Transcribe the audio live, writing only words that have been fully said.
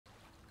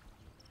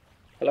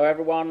Hello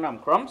everyone, I'm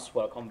Crumbs.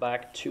 Welcome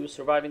back to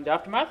Surviving the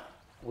Aftermath.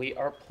 We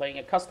are playing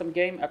a custom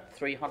game at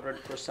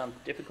 300%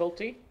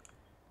 difficulty.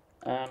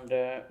 And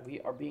we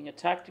are being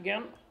attacked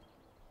again.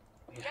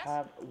 We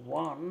have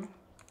one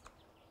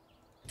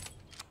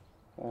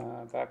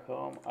back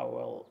home. I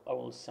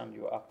will send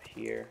you up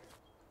here.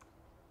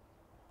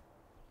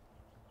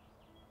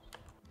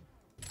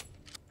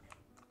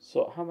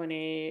 So how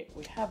many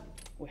we have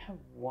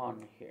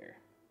one here.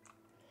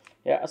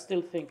 Yeah, I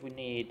still think we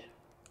need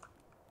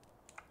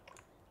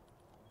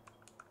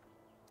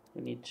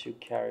 2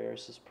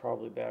 carriers is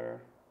probably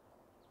better.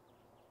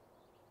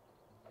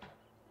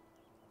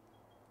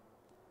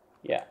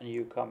 Yeah, and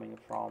you coming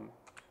from...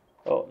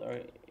 Oh, there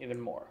are even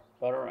more.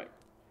 But alright.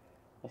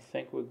 I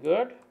think we're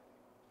good.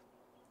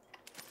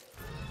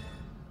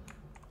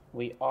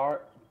 We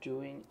are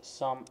doing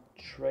some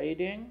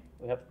trading.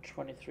 We have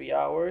 23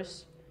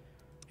 hours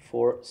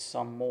for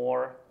some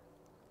more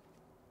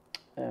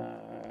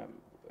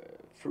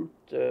fruit...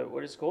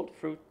 what is it called?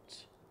 Fruit...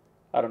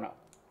 I don't know.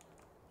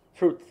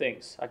 Fruit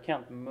things. I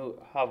can't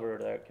hover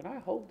there. Can I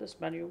hold this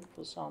menu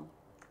for some?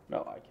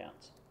 No, I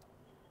can't.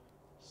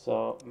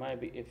 So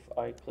maybe if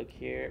I click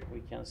here, we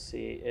can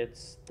see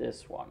it's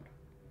this one.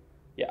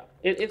 Yeah,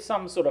 it's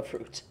some sort of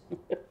fruit.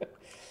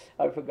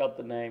 I forgot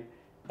the name.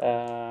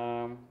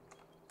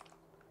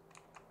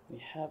 We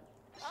have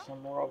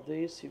some more of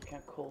these you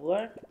can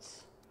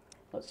collect.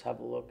 Let's have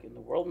a look in the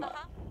world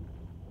map.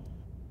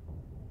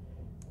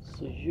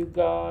 So you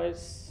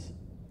guys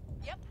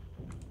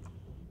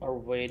are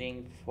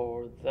waiting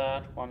for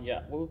that one.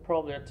 Yeah, we'll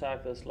probably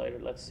attack this later.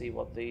 Let's see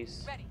what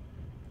these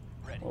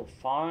will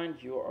find.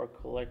 You are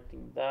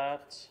collecting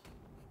that.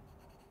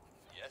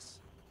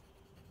 Yes.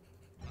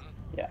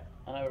 Yeah,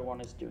 and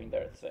everyone is doing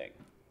their thing.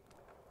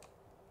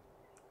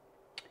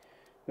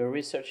 We're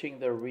researching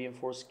the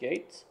reinforced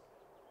gate,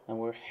 and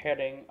we're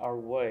heading our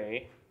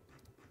way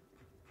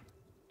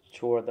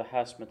toward the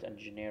hazmat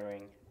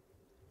engineering,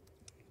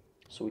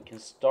 so we can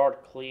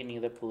start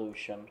cleaning the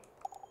pollution.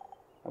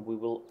 And we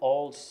will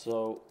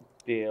also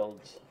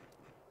build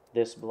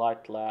this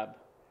blight lab.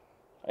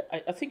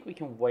 I think we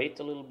can wait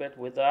a little bit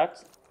with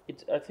that.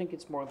 I think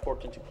it's more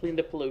important to clean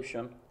the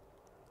pollution.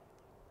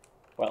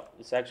 Well,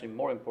 it's actually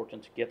more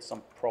important to get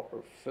some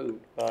proper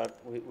food, but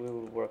we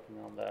were working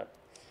on that.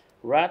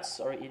 Rats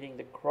are eating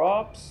the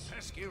crops.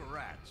 Pesky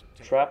rats.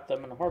 Trap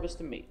them and harvest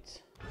the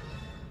meat.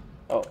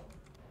 Oh,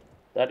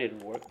 that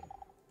didn't work.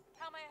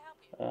 How may I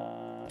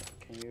help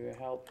you? Can you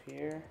help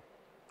here?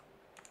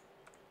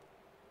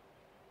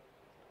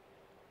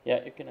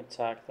 Yeah, you can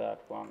attack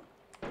that one.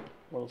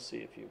 We'll see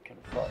if you can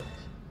fight.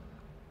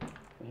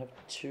 We have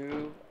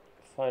 2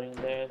 fighting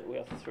there. We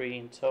have 3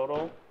 in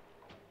total.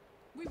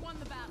 We won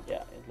the battle.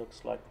 Yeah, it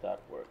looks like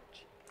that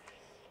worked.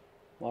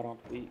 Why don't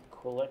we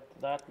collect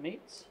that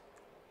meat?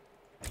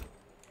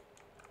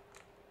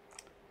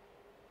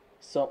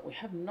 So we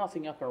have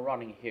nothing up and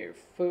running here.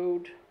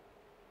 Food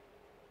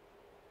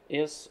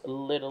is a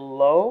little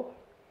low,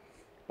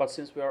 but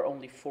since we are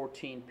only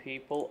 14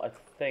 people, I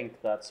think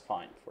that's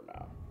fine for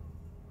now.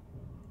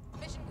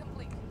 Mission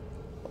complete.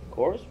 Of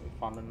course, we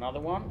found another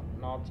one,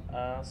 not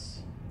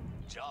as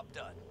Job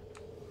done.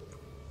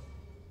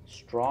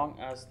 strong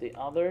as the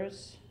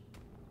others.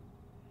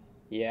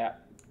 Yeah,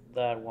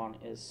 that one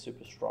is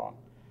super strong.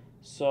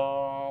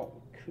 So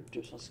we could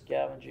do some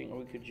scavenging, or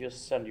we could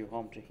just send you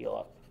home to heal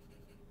up.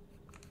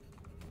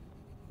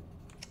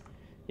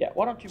 Yeah,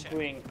 why don't you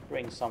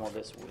bring some of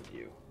this with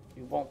you?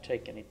 You won't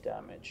take any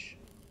damage.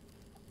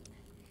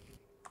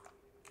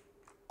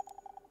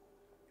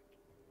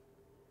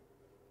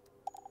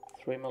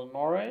 Three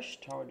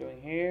malnourished. How are we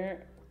doing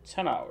here?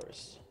 10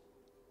 hours.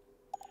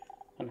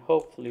 And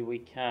hopefully we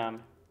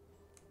can...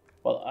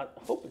 Well, I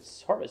hope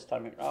it's harvest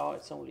time here. Oh,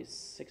 it's only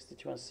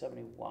 62 and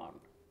 71.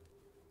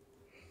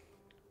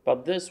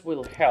 But this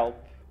will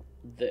help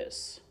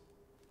this.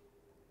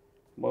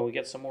 When we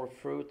get some more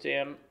fruit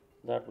in,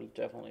 that will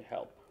definitely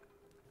help.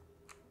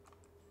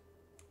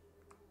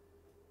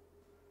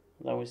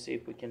 Then we see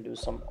if we can do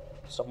some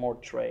more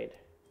trade.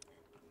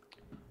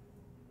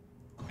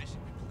 Mission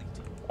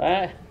complete.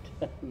 And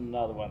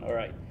another one. All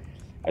right.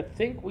 I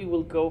think we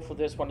will go for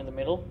this one in the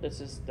middle. This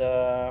is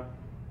the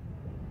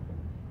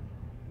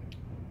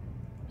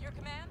Your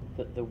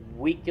command? the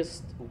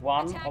weakest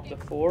one of the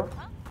 4.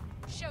 Huh?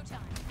 Showtime.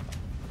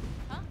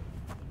 Huh?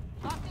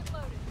 Locked and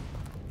loaded.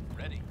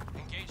 Ready.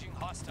 Engaging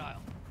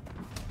hostile.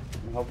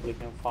 And hopefully we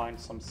can find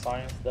some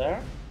science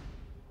there.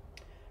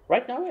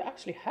 Right now we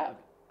actually have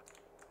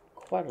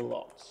quite a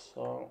lot,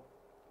 so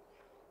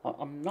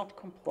I'm not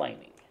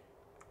complaining.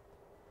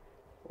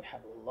 We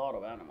have a lot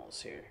of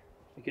animals here.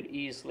 We could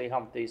easily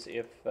hunt these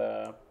if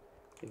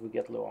we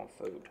get low on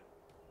food.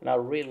 And I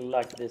really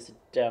like this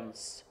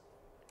dense,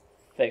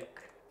 thick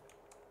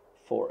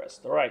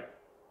forest. All right,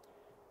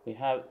 we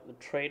have the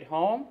trade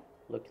home.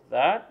 Look at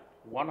that,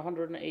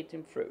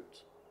 118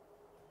 fruit.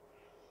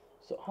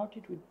 So how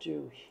did we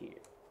do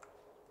here?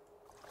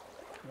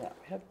 Yeah,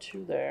 we have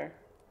 2 there,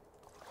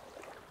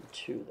 and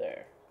 2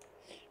 there.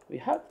 We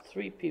have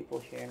 3 people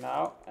here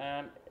now,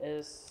 and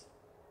is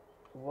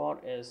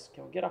what is,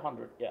 can we get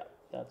 100? Yeah,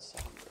 that's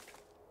 100.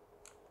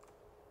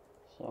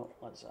 So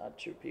let's add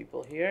 2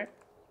 people here.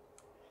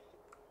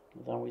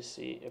 Then we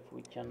see if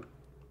we can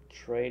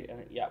trade,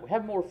 and yeah, we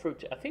have more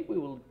fruit. I think we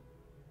will,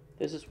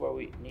 this is where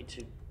we need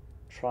to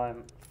try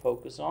and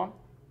focus on.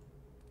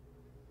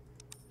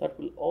 That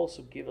will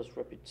also give us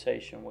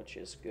reputation, which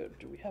is good.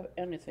 Do we have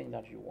anything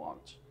that you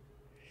want?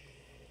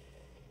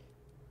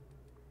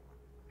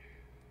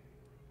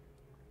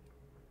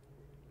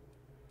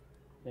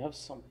 We have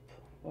some,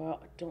 well,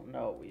 I don't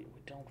know, we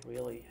don't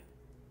really,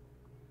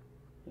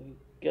 we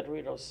get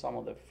rid of some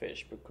of the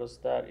fish because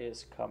that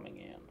is coming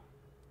in.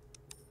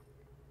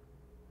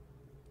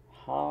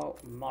 How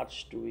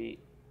much do we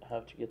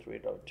have to get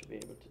rid of to be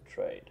able to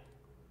trade?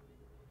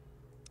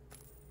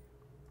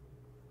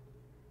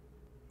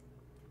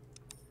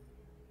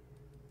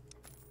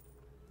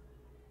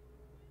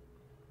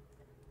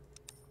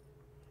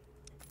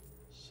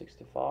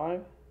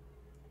 $65?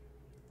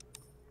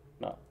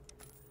 No.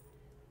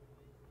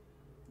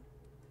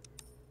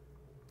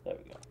 There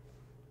we go.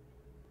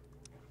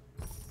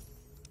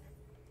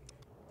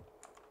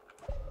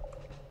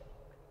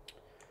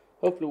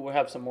 Hopefully we'll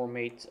have some more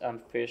meat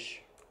and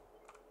fish.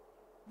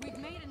 We've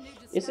made a new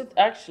discovery. Is it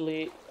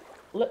actually...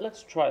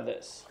 Let's try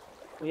this.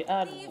 We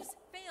add... Thieves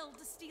failed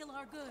to steal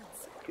our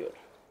goods. Good.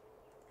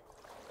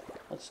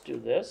 Let's do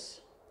this.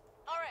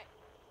 All right.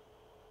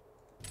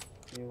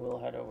 You will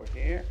head over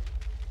here.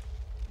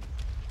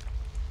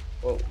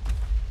 Whoa.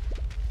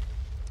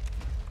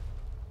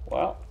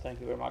 Well,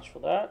 thank you very much for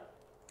that.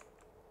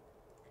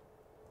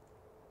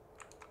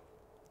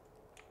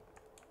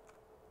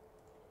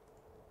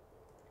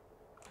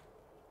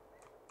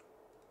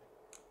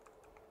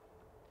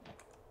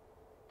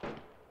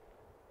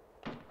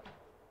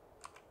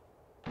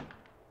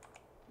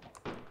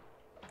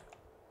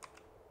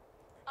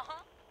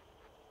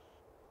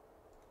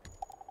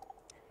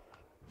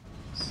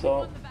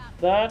 So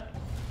that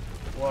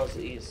was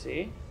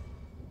easy.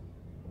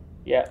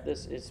 Yeah,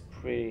 this is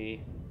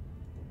pretty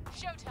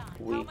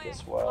weak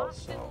as well,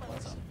 so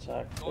let's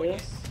attack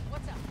this.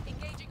 What's up?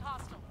 Engaging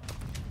hostile.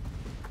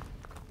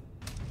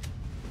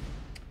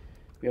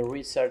 We are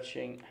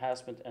researching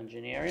hazmat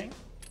engineering.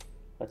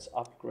 Let's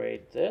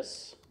upgrade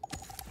this.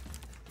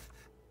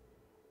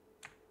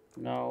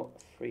 No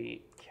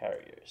free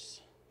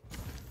carriers.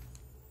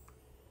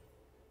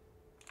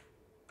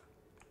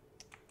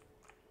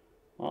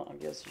 Well, I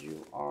guess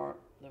you are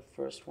the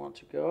first one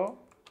to go.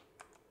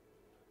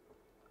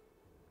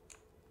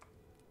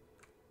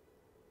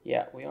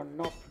 Yeah, we are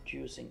not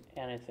producing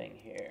anything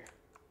here.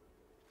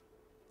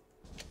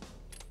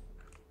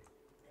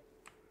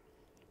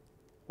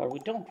 But we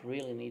don't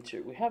really need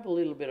to. We have a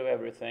little bit of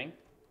everything.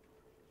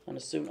 And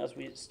as soon as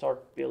we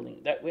start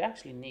building that, we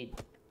actually need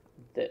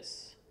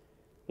this.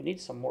 We need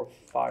some more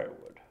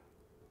firewood.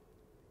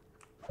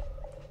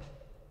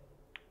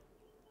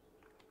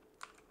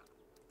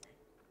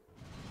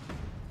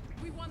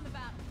 We won the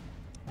battle.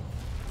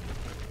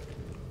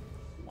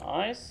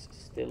 Nice.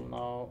 Still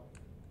no.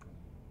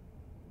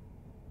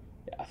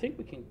 Yeah, I think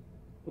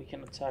we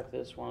can attack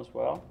this one as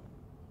well.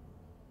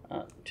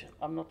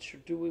 I'm not sure.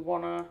 Do we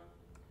wanna?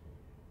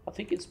 I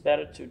think it's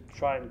better to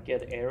try and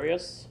get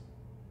areas.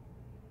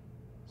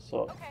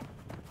 So. Okay.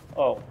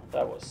 Oh,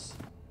 that was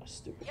a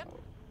stupid move.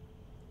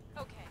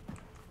 Okay.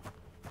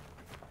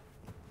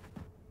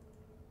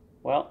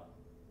 Well,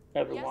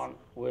 everyone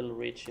will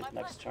reach it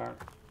next turn.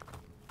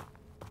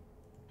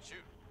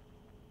 Shoot.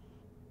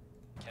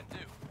 Can do.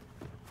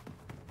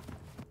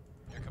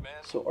 Your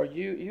command. So are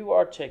you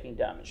are taking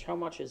damage. How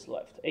much is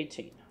left?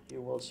 18.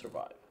 You will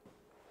survive.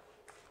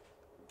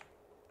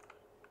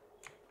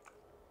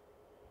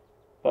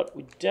 But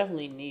we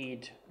definitely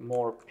need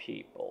more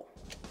people.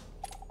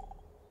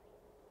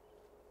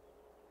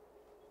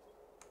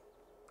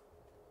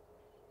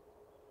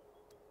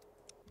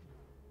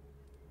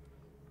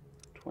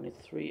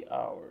 "23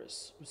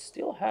 hours. We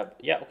still have...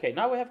 Yeah, okay,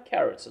 now we have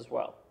carrots as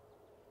well.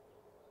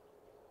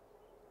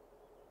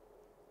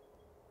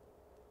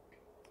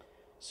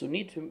 So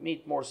need to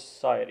meet more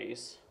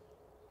societies.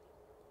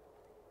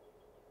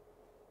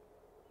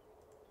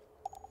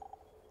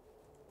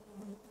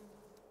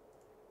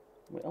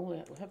 We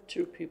have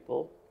 2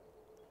 people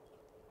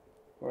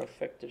who are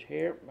affected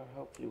here, but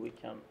hopefully we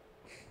can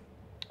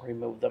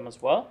remove them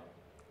as well.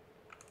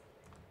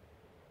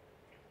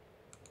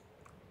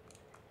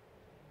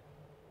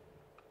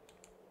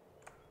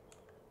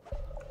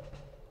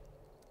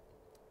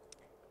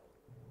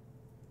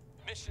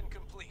 Mission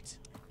complete.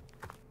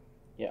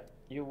 Yeah,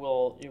 you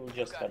will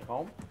just head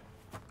home.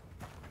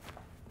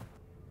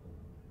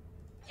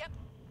 Yep.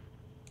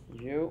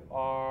 You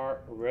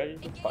are ready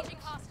to fight. Engaging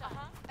hostile.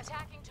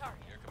 Attacking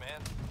target. Your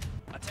command.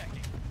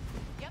 Attacking.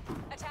 Yep.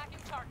 Attacking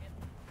target.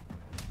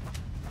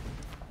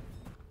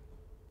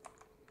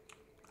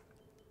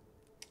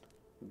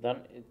 Then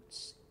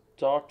it's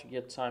start to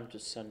get time to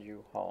send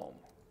you home.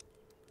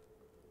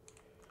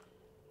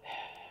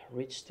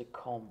 Reach the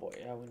convoy.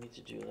 Yeah, we need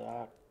to do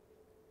that.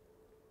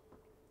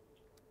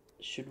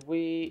 Should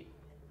we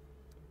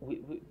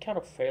kind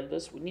of failed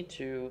this. We need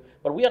to,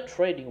 but we are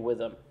trading with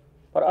them.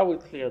 But I will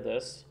clear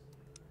this.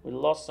 We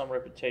lost some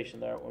reputation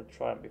there. We'll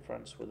try and be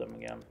friends with them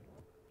again.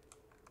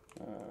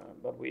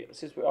 But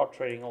since we are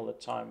trading all the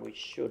time, we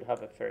should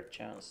have a fair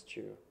chance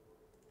to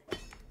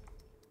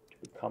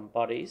become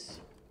buddies.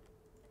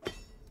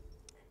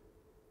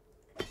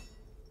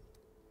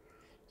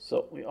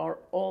 So we are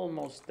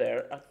almost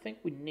there. I think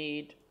we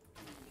need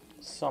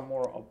some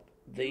more of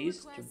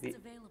these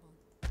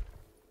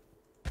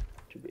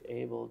to be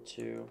able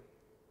to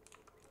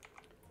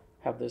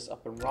have this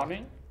up and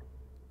running.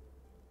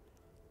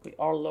 We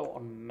are low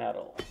on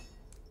metal.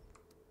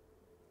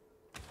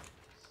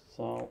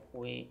 So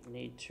we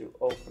need to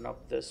open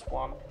up this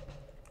one,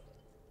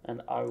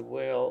 and I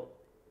will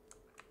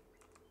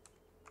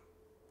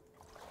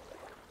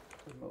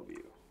remove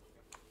you.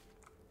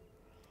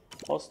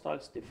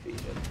 Hostiles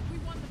defeated. We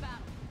won the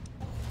battle.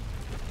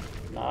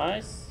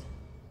 Nice.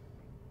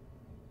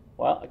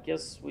 Well, I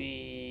guess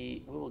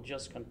we will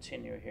just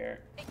continue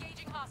here.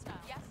 Engaging hostile.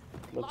 Yes.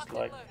 Looks Locked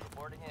like and loaded.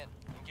 Boarding in.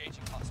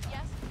 Engaging hostile.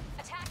 Yes.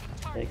 Attacking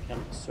they target.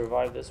 can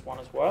survive this one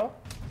as well.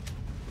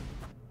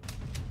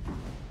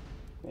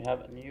 We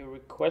have a new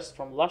request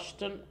from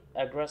Lushton,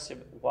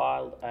 aggressive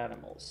wild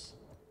animals.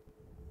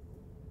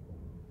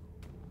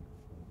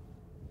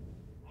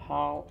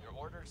 How Your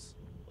orders?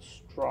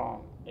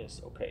 strong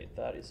is, okay,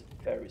 that is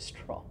very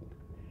strong.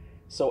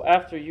 So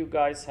after you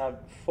guys have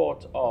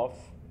fought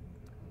off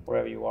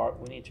wherever you are,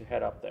 we need to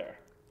head up there.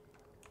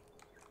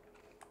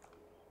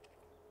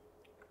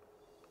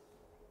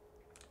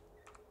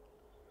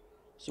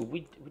 So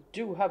we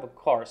do have a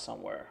car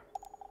somewhere.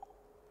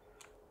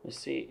 Let's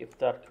see if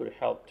that could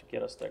help to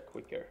get us there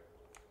quicker.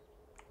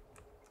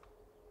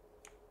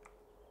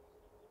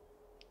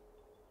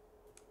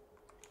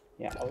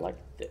 Yeah, I like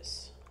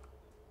this.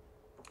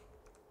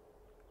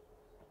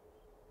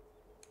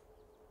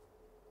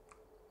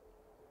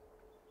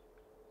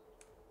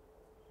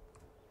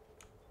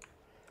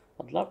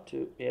 I'd love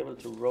to be able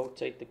to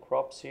rotate the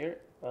crops here,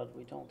 but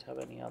we don't have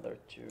any other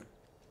to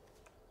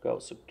go.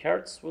 So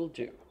carrots will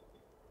do.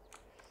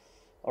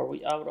 Are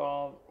we out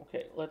of...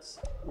 Okay, let's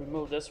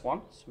remove this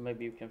one. So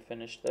maybe you can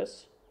finish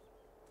this.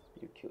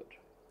 You could.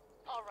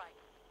 All right.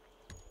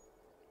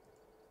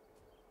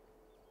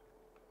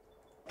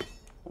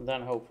 And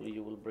then hopefully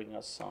you will bring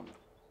us some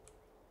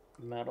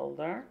metal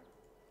there.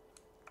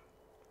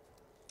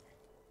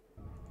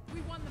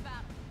 We won the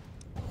battle.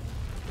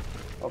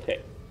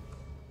 Okay.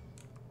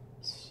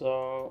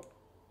 So...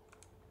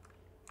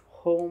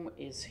 home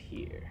is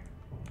here.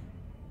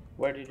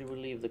 Where did we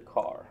leave the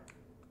car?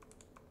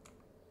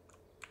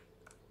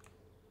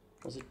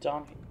 Was it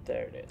down here?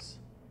 There it is.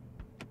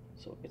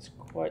 So it's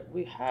quite...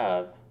 we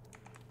have...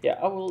 yeah,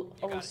 I will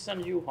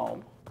send you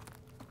home.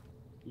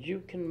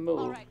 You can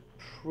move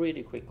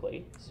pretty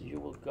quickly. So you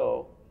will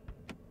go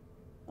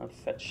and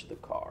fetch the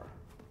car.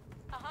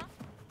 Uh-huh.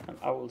 And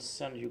I will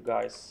send you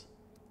guys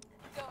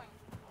Going.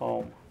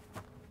 home.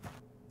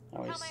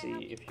 Now we How may I see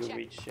help you? if you Check.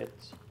 reach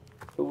it.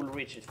 Who will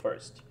reach it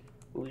first?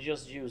 We'll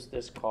just use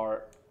this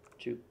car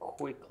to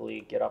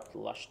quickly get up to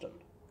Lushton.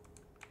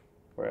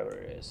 Wherever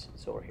it is.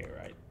 It's over here,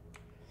 right?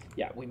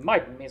 Yeah, we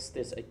might miss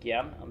this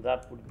again, and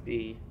that would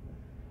be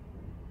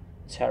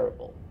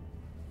terrible.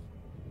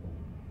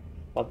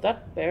 But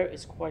that bear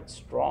is quite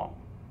strong.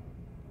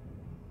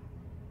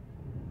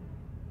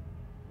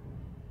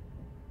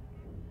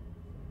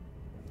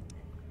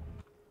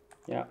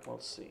 Yeah, we'll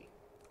see.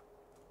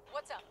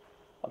 What's up?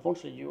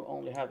 Unfortunately, you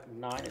only have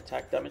 9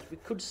 attack damage. We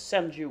could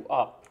send you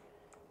up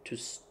to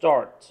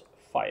start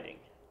fighting.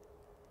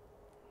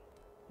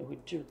 If we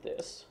do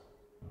this.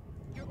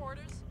 Your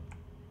orders?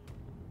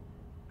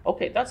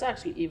 Okay, that's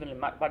actually evenly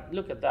matched, but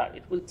look at that.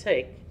 It will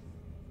take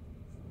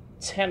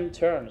 10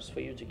 turns for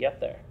you to get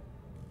there.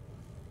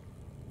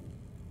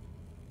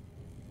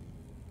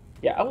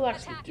 Yeah, I will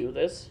actually do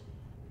this.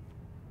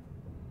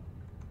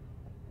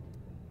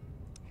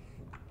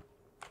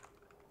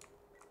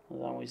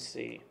 And then we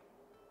see.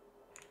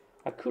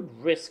 I could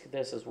risk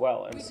this as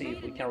well and see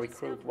if we can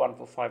recruit one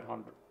for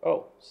 500.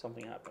 Oh,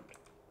 something happened.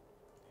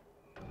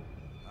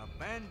 A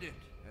bandit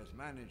has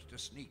managed to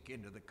sneak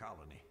into the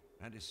colony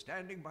and is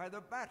standing by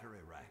the battery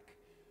rack.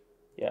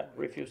 Yeah,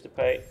 refuse to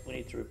pay. We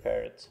need to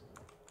repair it,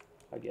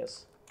 I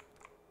guess.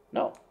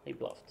 No, he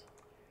bluffed.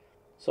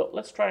 So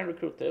let's try and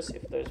recruit this.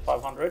 If there's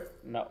 500,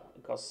 no,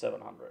 it costs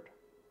 700.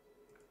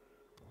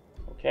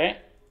 Okay,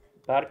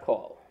 bad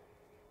call.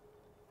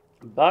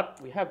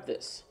 But we have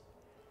this.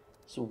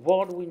 So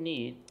what do we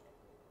need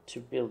to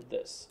build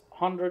this?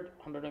 100,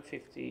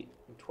 150,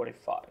 and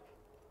 25.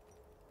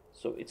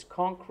 So it's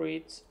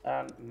concrete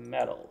and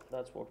metal.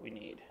 That's what we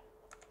need.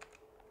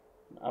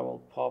 I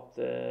will pop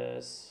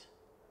this.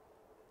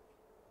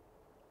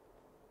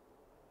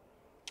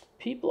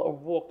 People are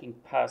walking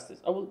past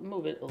this. I will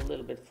move it a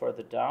little bit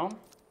further down.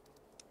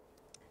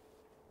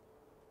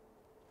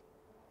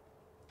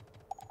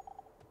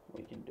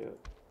 We can do it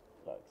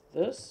like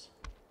this.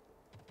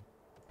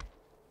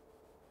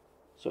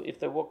 So if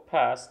they walk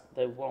past,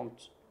 they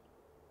won't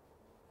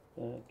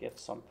get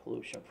some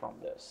pollution from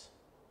this.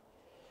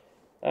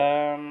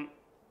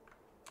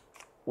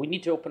 We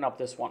need to open up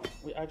this one.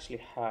 We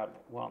actually have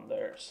one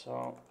there,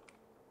 so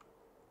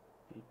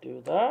we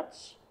do that.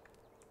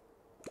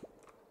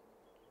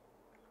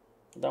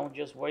 Then we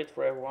just wait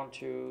for everyone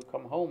to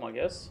come home, I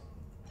guess.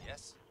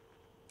 Yes.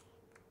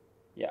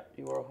 Yeah,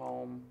 you are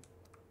home.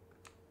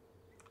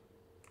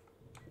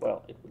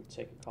 Well, it will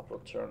take a couple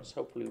of turns.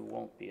 Hopefully we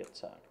won't be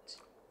attacked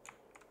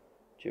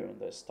during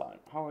this time.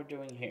 How are we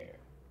doing here?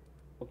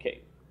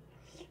 Okay.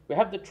 We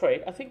have the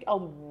trade. I think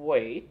I'll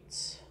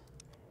wait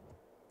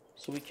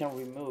so we can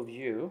remove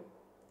you.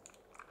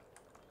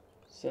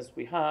 Since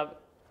we have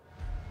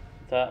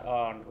that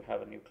on, we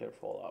have a nuclear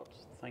fallout.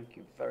 Thank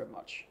you very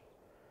much.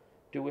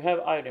 Do we have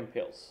iodine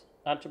pills?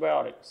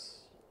 Antibiotics?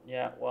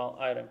 Yeah, well,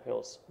 iodine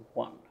pills,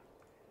 1.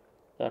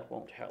 That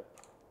won't help.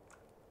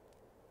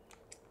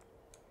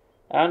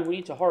 And we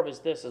need to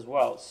harvest this as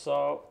well,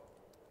 so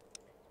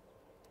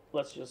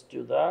let's just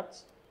do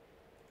that.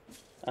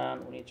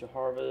 And we need to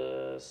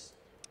harvest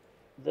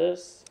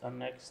this, and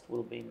next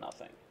will be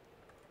nothing.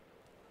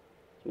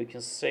 So we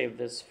can save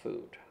this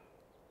food.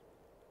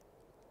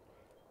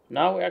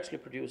 Now we're actually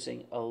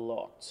producing a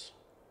lot.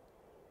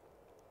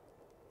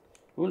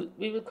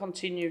 We will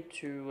continue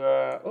to...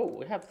 oh,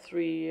 we have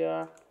 3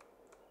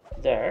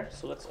 there,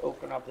 so let's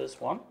open up this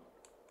one.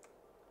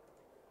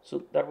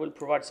 So that will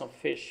provide some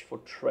fish for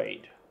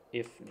trade,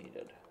 if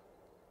needed.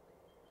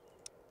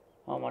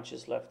 How much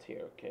is left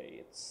here?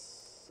 Okay,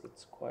 it's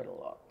quite a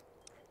lot.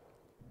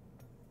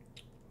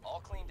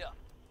 All cleaned up.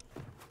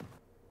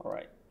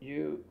 Alright,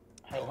 you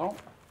head home.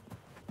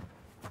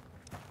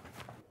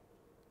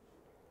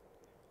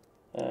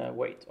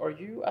 Wait, are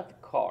you at the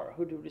car?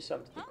 Who do we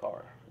send to the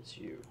car? It's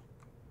you.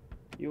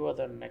 You are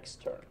the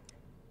next turn.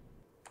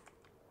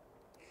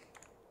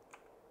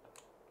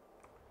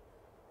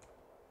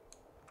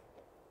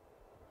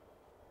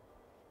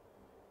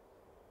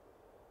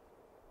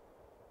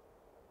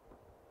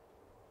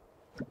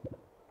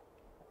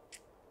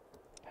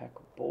 Pack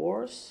of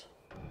boars.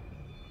 A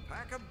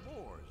pack of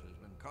boars has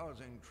been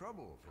causing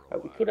trouble for a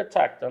while. We could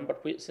attack them,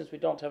 but since we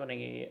don't have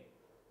any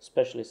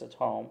specialists at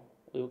home,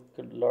 we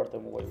could lure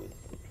them away with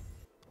food.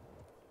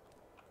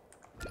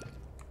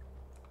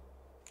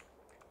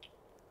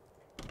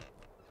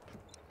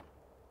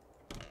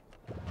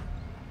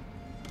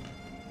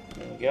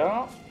 There we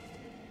go.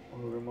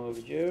 We'll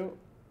remove you.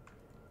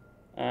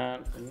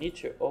 And we need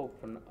to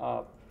open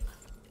up.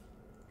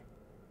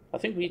 I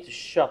think we need to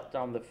shut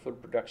down the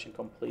food production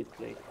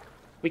completely.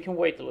 We can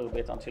wait a little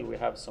bit until we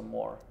have some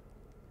more.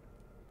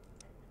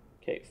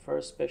 Okay,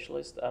 first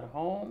specialist at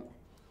home.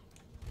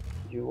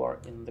 You are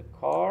in the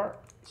car,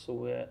 so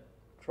we'll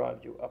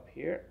drive you up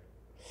here.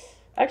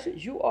 Actually,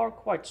 you are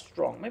quite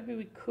strong. Maybe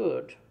we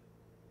could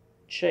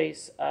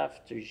chase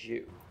after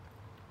you.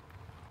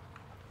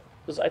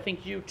 Because I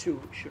think you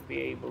two should be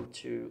able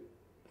to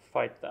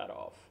fight that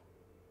off.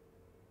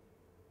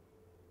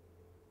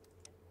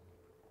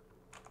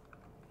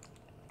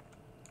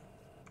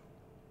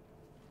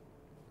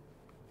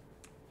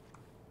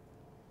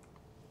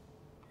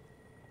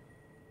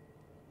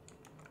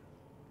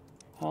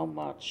 How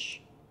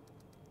much?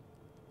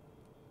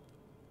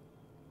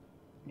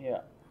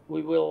 Yeah,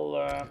 we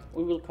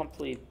will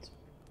complete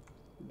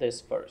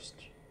this first.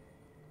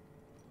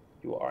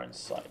 You are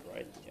inside,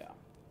 right? Yeah.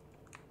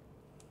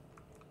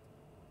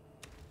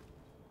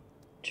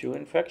 2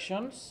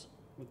 infections.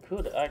 We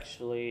could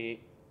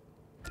actually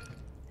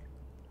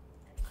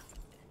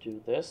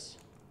do this.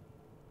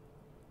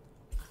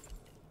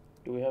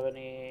 Do we have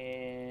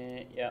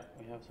any? Yeah,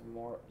 we have some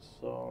more.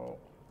 So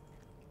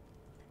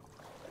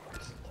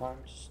it's time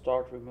to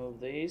start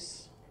remove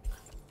these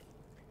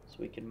so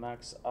we can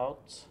max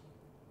out.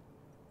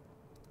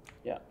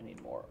 Yeah, we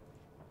need more.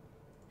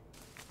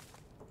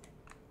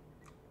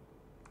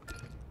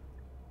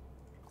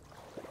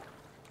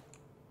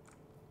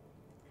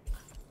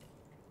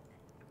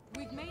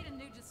 We've made a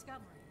new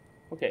discovery.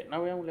 Okay,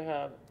 now we only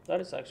have...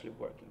 That is actually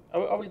working. I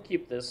will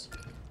keep this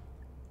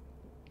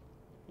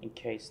in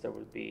case there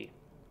will be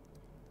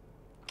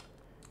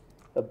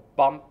a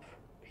bump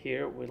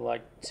here with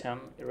like 10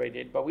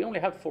 irradiated, but we only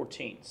have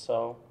 14,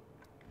 so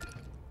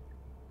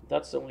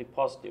that's the only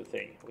positive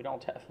thing. We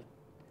don't have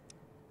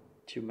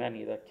too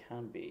many that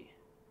can be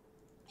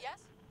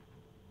Yes?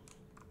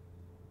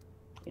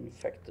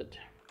 infected.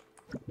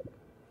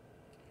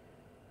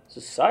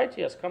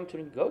 Society has come to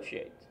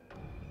negotiate.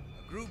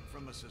 A group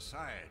from a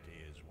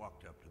society has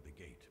walked up to the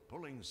gate,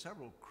 pulling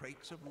several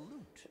crates of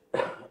loot.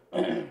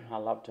 I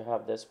love to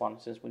have this one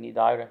since we need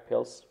iron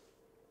pills.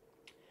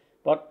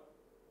 But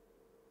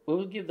we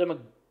will give them a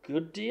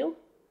good deal.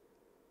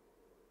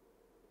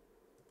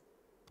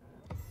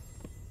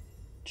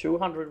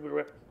 200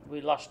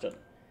 with Lushton.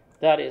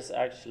 That is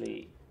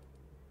actually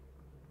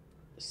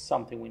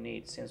something we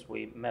need since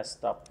we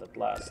messed up that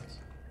last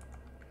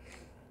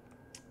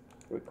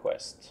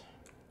request.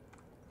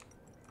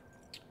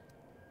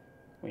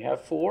 We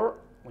have 4.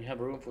 We have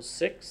room for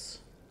 6.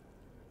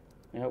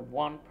 We have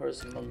 1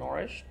 person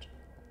malnourished.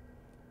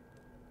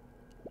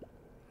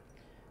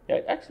 Yeah,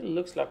 it actually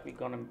looks like we're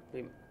gonna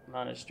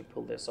manage to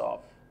pull this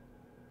off.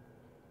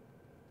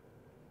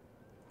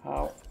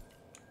 How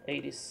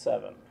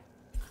 87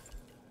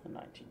 and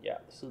 19. Yeah,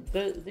 so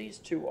these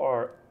two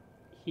are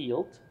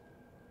healed.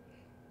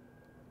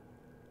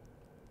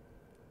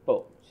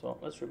 Boom. So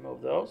let's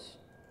remove those.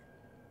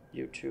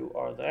 You two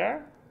are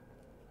there.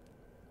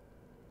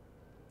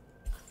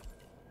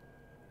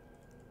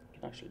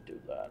 Can actually do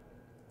that.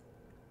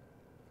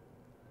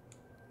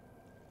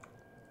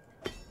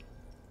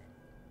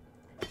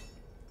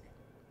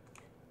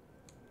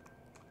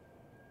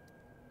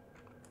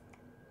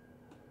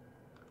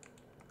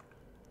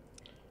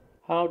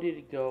 How did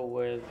it go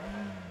with...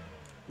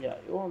 Yeah,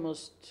 you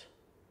almost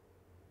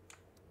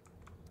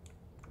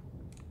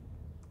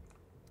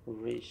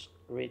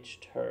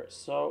reached her.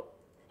 So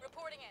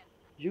Reporting in.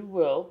 you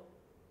will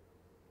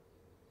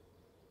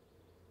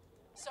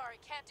Sorry,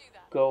 can't do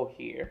that. go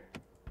here.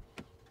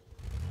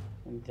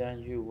 And then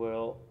you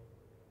will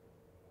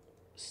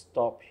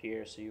stop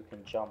here so you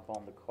can jump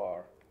on the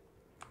car.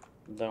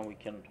 And then we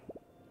can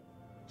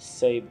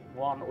save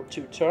 1 or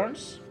 2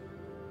 turns.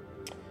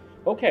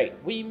 Okay,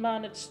 we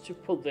managed to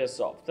pull this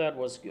off. That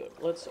was good.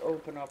 Let's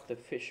open up the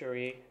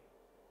fishery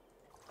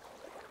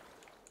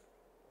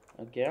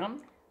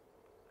again.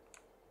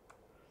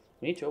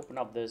 We need to open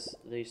up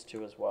these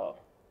two as well.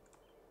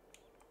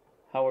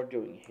 How are we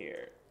doing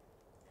here?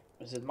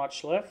 Is it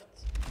much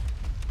left?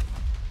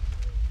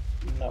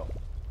 No.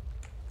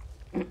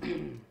 We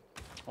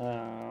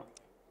are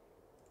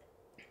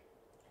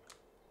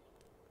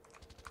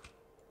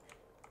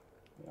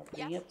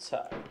being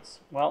attacked.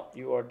 Well,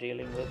 you are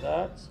dealing with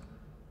that.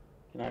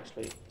 You can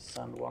actually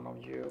send one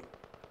of you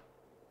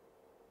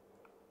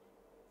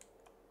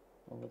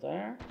over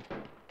there.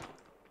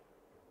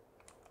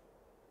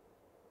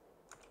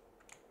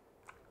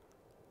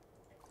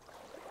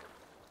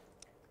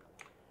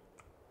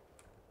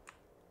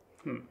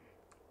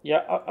 Yeah,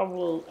 I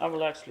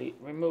will actually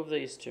remove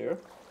these two.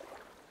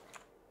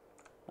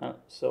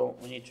 So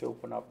we need to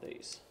open up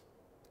these.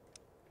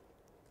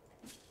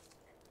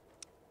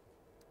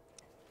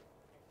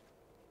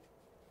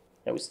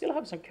 Yeah, we still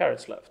have some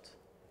carrots left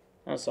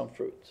and some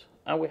fruit,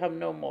 and we have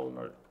no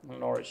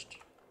malnourished.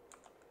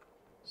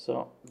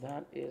 So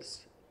that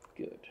is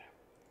good.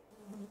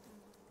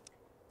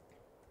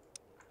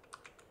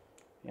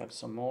 We have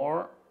some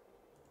more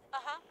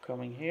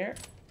coming here.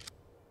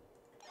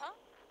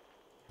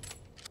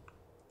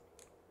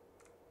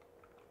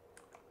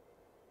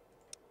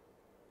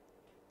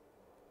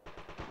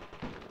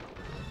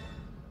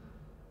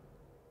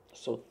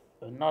 So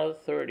another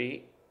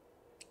 30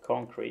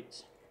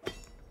 concrete.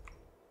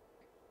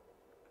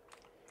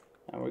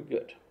 And we're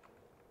good.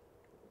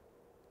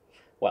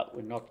 Well,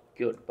 we're not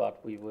good,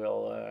 but we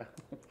will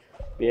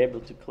be able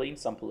to clean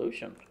some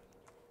pollution.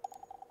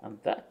 And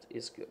that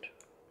is good.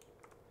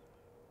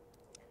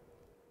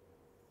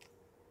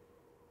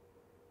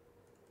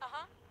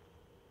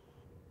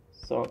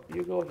 So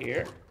you go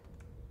here.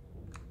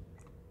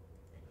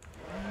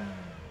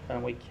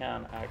 And we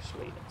can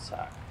actually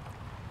attack.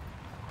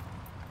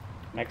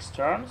 Next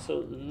turn,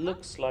 so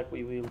looks like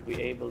we will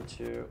be able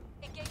to...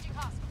 Engaging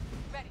hostile.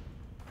 Ready.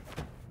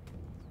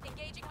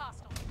 Engaging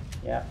hostile.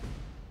 Yeah.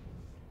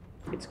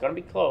 It's gonna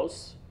be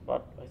close,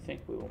 but I think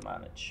we will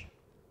manage.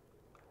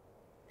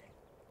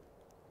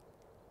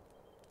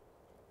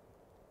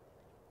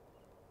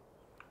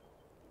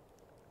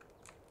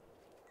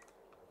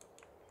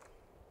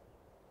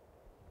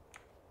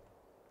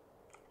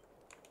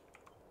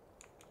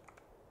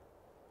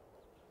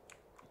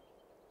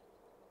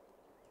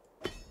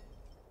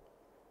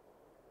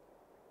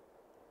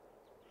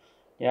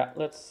 Yeah,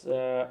 let's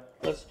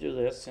do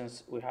this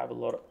since we have a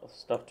lot of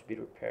stuff to be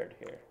repaired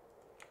here.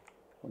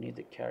 We need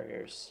the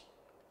carriers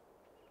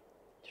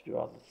to do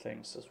other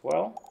things as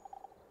well,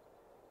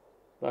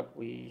 but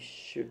we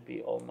should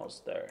be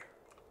almost there.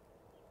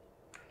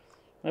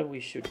 Maybe we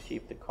should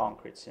keep the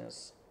concrete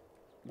since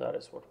that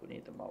is what we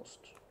need the most.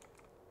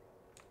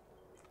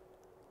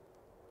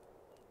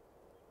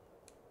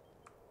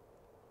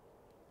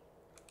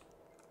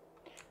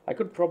 I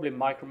could probably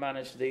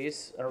micromanage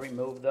these and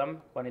remove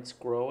them when it's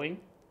growing.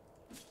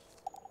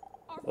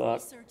 Our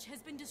research has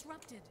been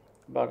disrupted.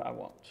 But I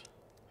won't.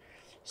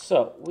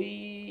 So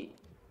we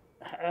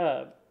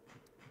have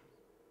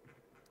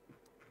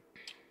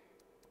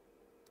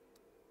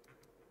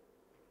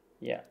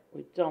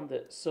we've done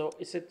this. So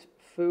is it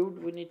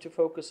food we need to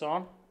focus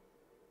on?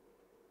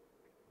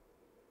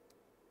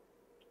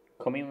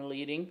 Communal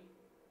eating.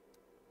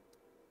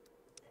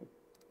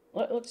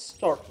 Let's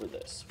start with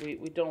this. We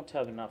don't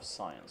have enough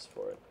science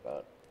for it,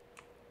 but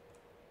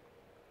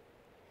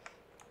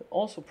we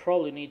also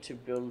probably need to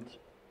build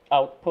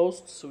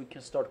outposts so we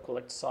can start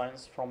collect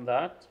science from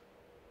that.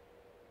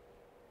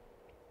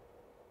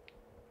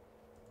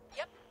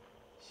 Yep.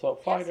 So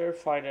fighter,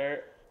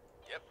 fighter.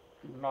 Yep.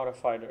 Not a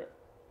fighter.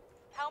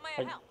 How may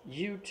I help?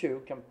 You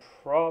two can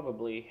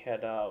probably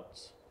head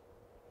out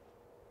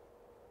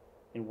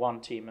in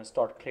one team and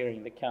start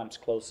clearing the camps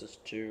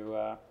closest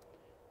to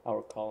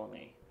our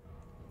colony.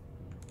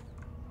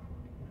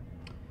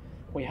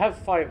 We have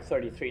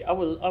 533. I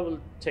will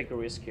take a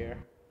risk here.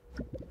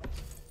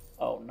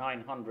 Oh,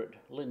 900.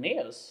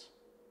 Linnaeus?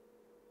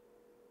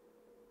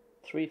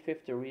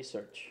 350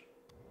 research.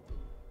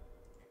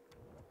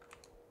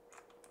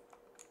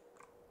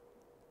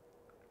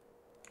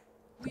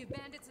 We have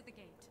bandits at the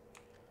gate.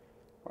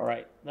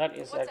 Alright, that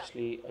is What's up?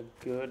 actually a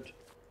good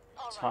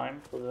All right.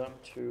 time for them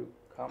to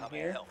come How may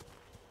I here. help?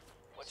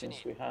 What you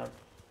Since need? we have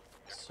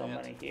so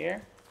Command. many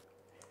here.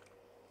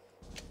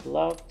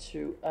 Love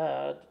to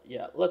add,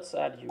 yeah, let's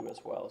add you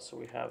as well. So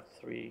we have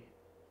 3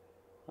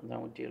 and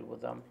then we deal with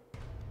them.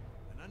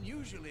 An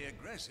unusually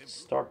aggressive.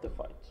 Start the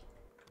fight.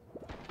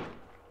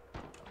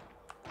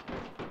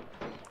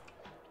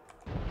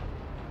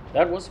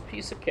 That was a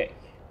piece of cake.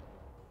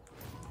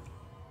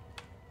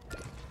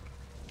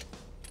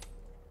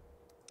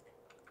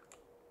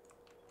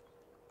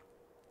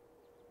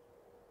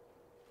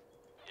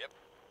 Yep.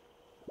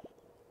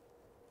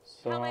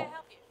 How may I So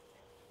help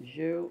you?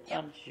 you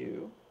Yep. and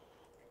you.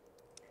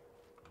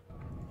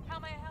 How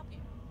may I help you?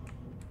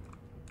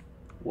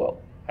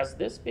 Well, has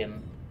this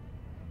been?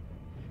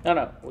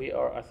 No, we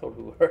are. I thought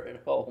we were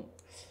at home.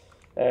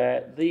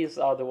 These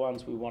are the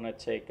ones we want to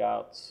take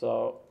out.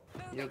 So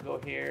you go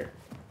here.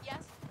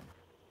 Yes.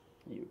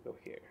 You go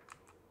here.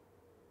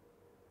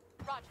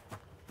 Roger.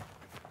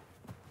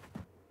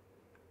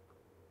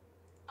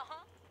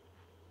 Uh-huh.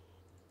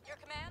 Your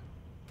command?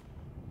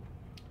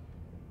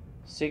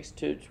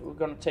 6-2. We're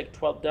gonna take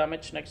 12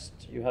 damage.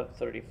 Next, you have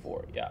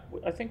 34. Yeah,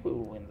 I think we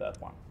will win that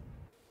one.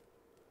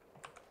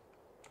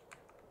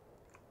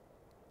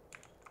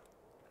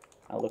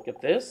 Now look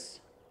at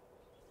this.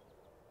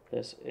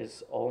 This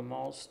is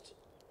almost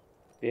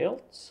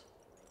built.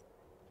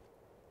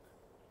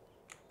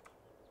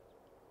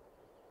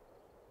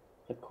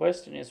 The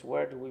question is,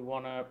 where do we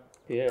want to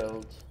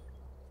build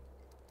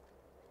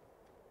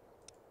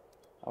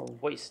our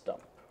waste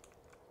dump?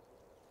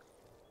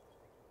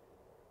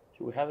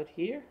 Do we have it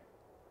here?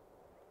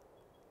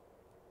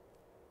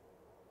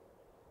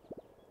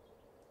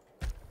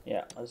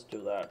 Yeah, let's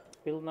do that.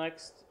 Build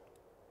next.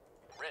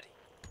 Ready.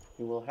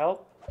 You will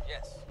help.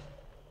 Yes.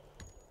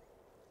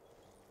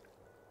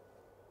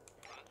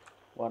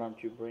 Why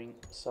don't you bring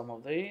some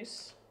of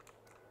these?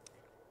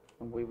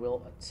 And we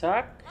will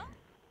attack. Huh?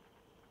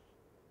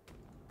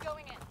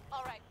 Going in.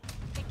 All right.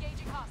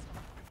 Engaging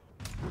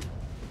hostile.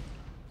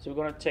 So we're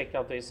gonna take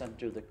out this and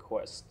do the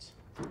quest.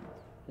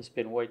 It's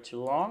been way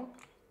too long.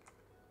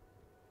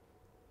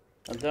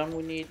 And then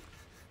we need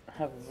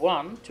have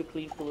 1 to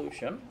clean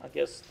pollution. I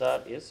guess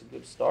that is a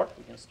good start.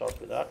 We can start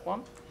with that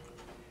one.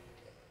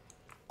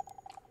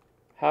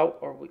 How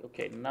are we?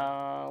 Okay,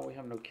 now we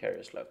have no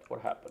carriers left.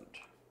 What happened?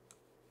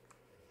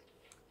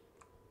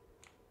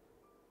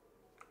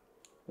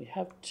 We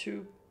have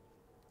 2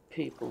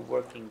 people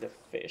working the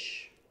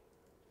fish.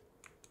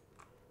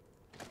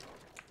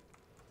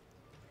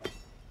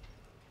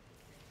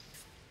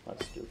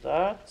 Let's do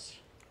that.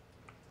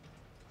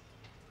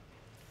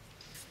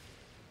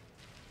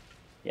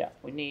 Yeah,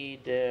 we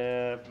need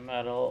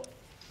metal,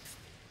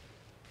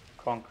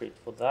 concrete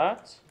for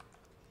that.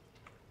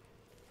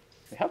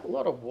 We have a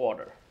lot of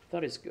water.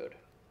 That is good.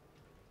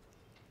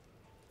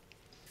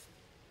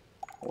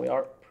 We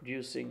are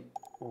producing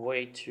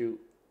way too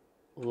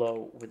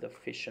low with the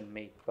fish and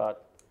meat,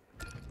 but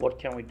what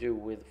can we do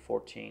with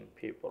 14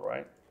 people,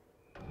 right?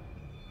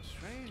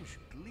 Strange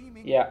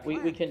gleaming. Yeah, we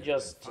plant can has been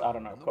just, I found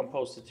don't know, on the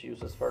compost it to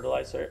use as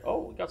fertilizer. Oh,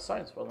 we got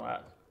science from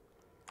that.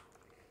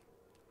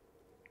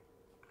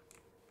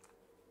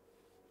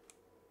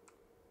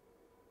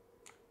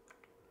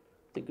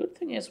 The good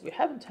thing is we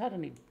haven't had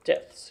any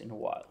deaths in a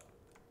while.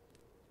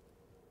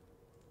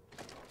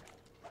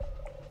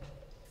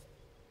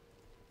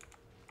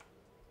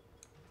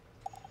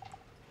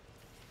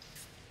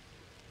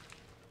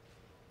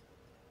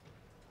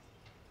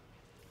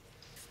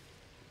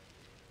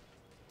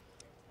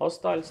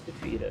 Hostiles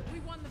defeated. We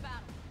won the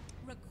battle.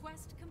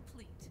 Request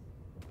complete.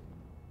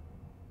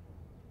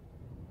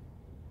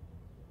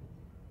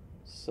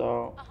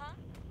 So, Uh-huh.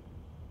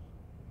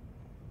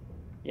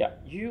 yeah,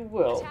 you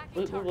will. Attacking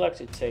We will target.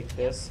 actually take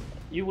this.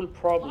 You will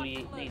probably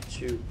Lock and need load.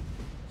 to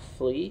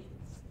flee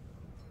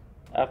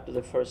after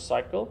the first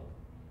cycle.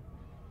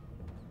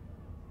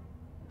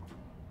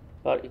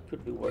 But it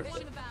could be We worth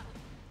won it. the battle.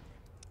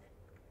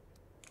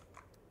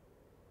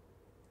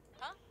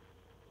 Huh?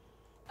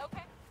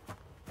 Okay.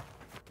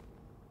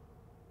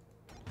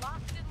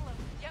 Locked and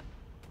loaded. Yep.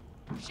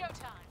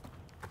 Showtime.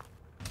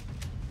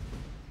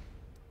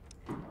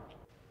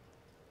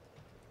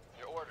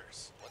 Your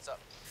orders. What's up?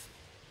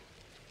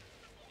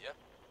 Yep.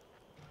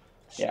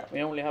 Yeah,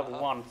 we only have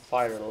Uh-huh. 1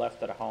 fighter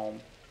left at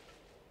home.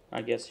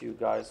 I guess you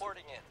guys,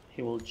 Reporting in.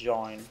 he will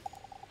join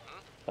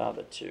the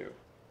other 2.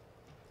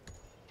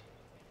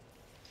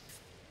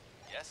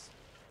 Yes.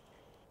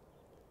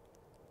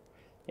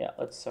 Yeah,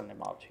 let's send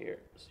him out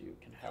here so you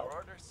can Your help.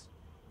 orders.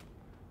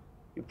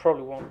 You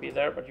probably won't be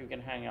there, but you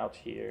can hang out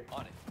here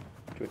On it.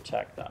 to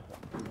attack that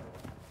one.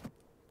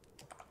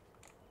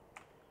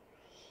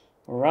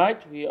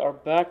 Alright, we are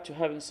back to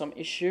having some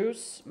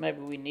issues. Maybe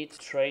we need to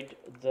trade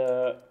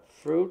the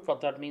fruit,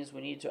 but that means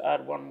we need to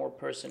add 1 more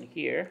person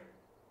here.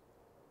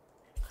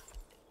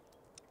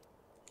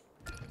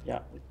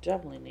 Yeah, we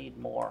definitely need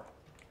more.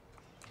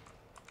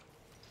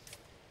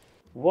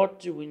 What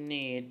do we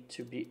need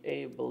to be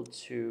able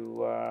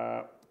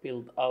to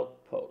build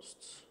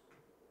outposts?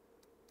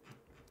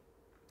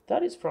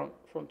 That is from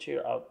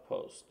frontier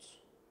outposts.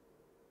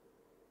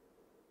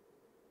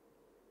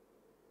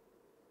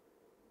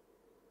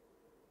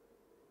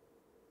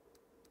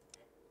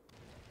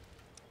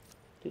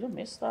 Did I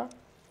miss that?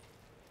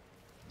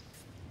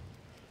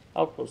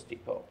 Outpost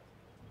depot.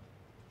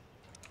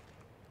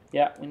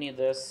 Yeah, we need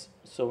this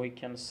so we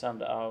can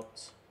send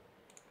out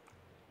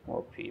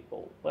more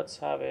people. Let's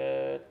have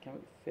it. Can we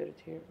fit it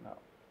here? No.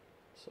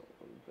 So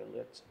we'll build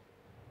it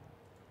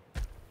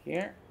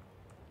here.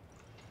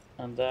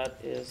 And that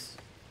is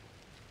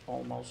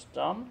almost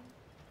done.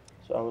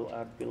 So I will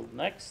add build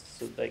next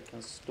so they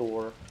can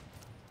store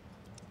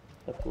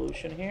the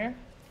pollution here.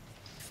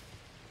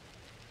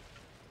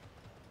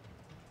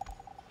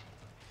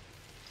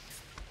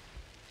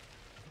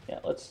 Yeah,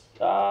 let's,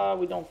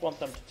 we don't want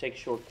them to take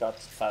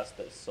shortcuts past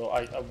this, so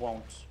I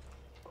won't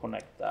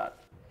connect that.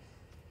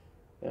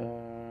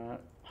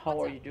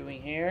 How are you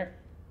doing here?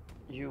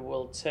 You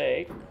will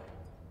take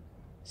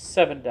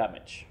 7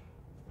 damage.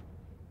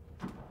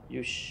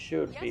 You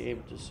should be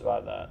able to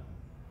survive that.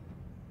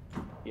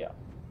 Yeah.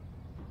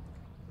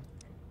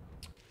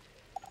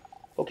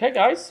 Okay,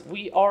 guys,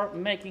 we are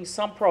making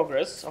some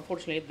progress.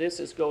 Unfortunately, this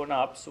is going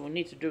up, so we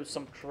need to do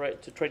some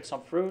trade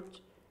some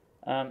fruit.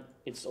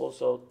 It's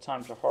also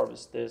time to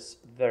harvest this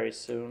very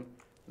soon.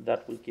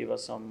 That will give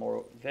us some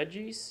more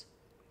veggies.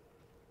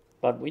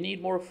 But we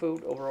need more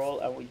food overall,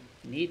 and we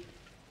need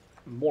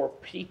more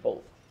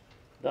people.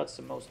 That's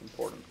the most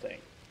important thing.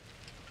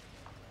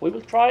 We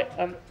will try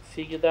and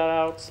figure that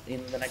out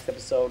in the next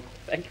episode.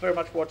 Thank you very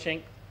much for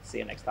watching. See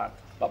you next time.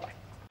 Bye-bye.